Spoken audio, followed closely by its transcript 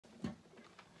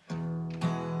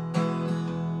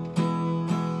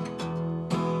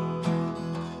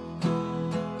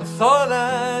thought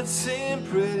I'd seen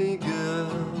pretty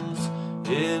girls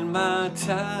in my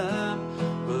time,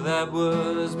 but that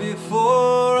was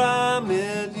before I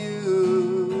met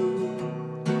you.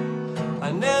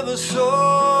 I never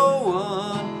saw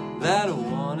one that I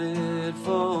wanted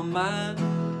for mine,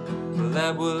 but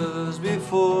that was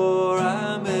before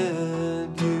I met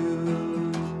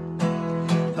you.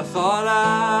 I thought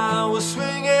I was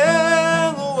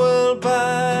swinging the world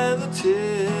by the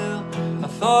tail. I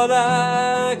thought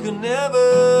I could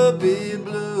never be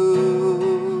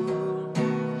blue.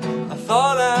 I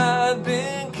thought I'd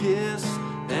been kissed,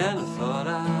 and I thought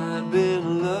I'd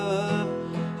been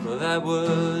loved, but that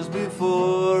was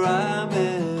before I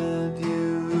met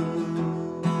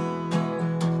you.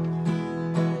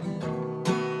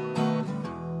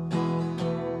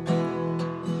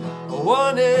 I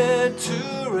wanted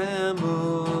to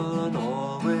ramble and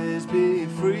always be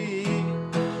free.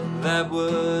 That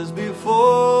was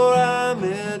before I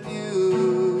met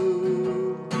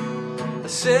you. I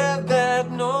said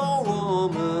that no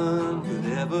woman could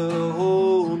ever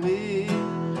hold me,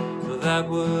 but that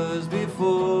was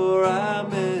before I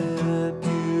met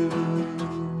you.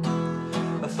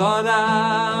 I thought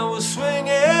I was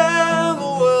swinging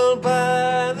the world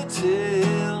by the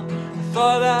tail. I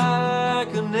thought I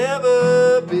could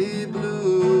never be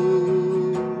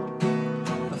blue.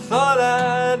 I thought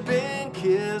I'd been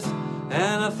kissed,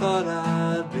 and I thought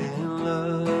I'd been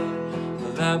loved,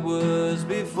 but that was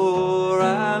before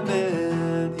I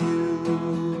met you.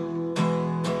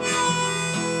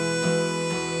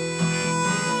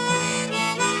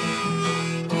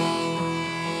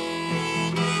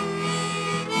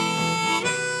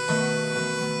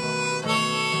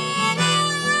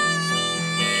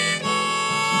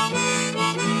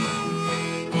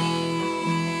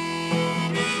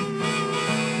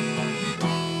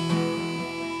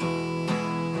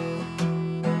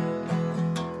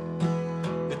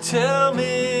 Tell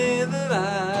me that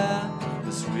I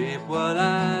must reap what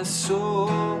I sow,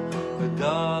 but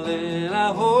darling,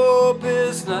 I hope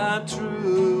it's not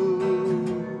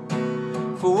true.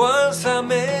 For once I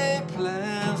made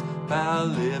plans about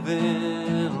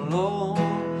living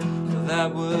alone, but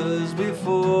that was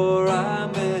before I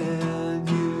met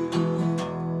you.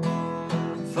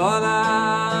 Thought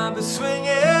I'd be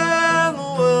swinging the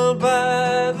world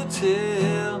by the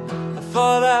tail. I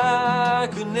thought I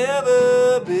could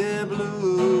never be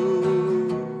blue.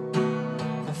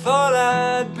 I thought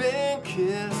I'd been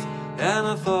kissed, and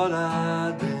I thought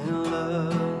I'd been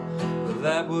loved, but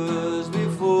that was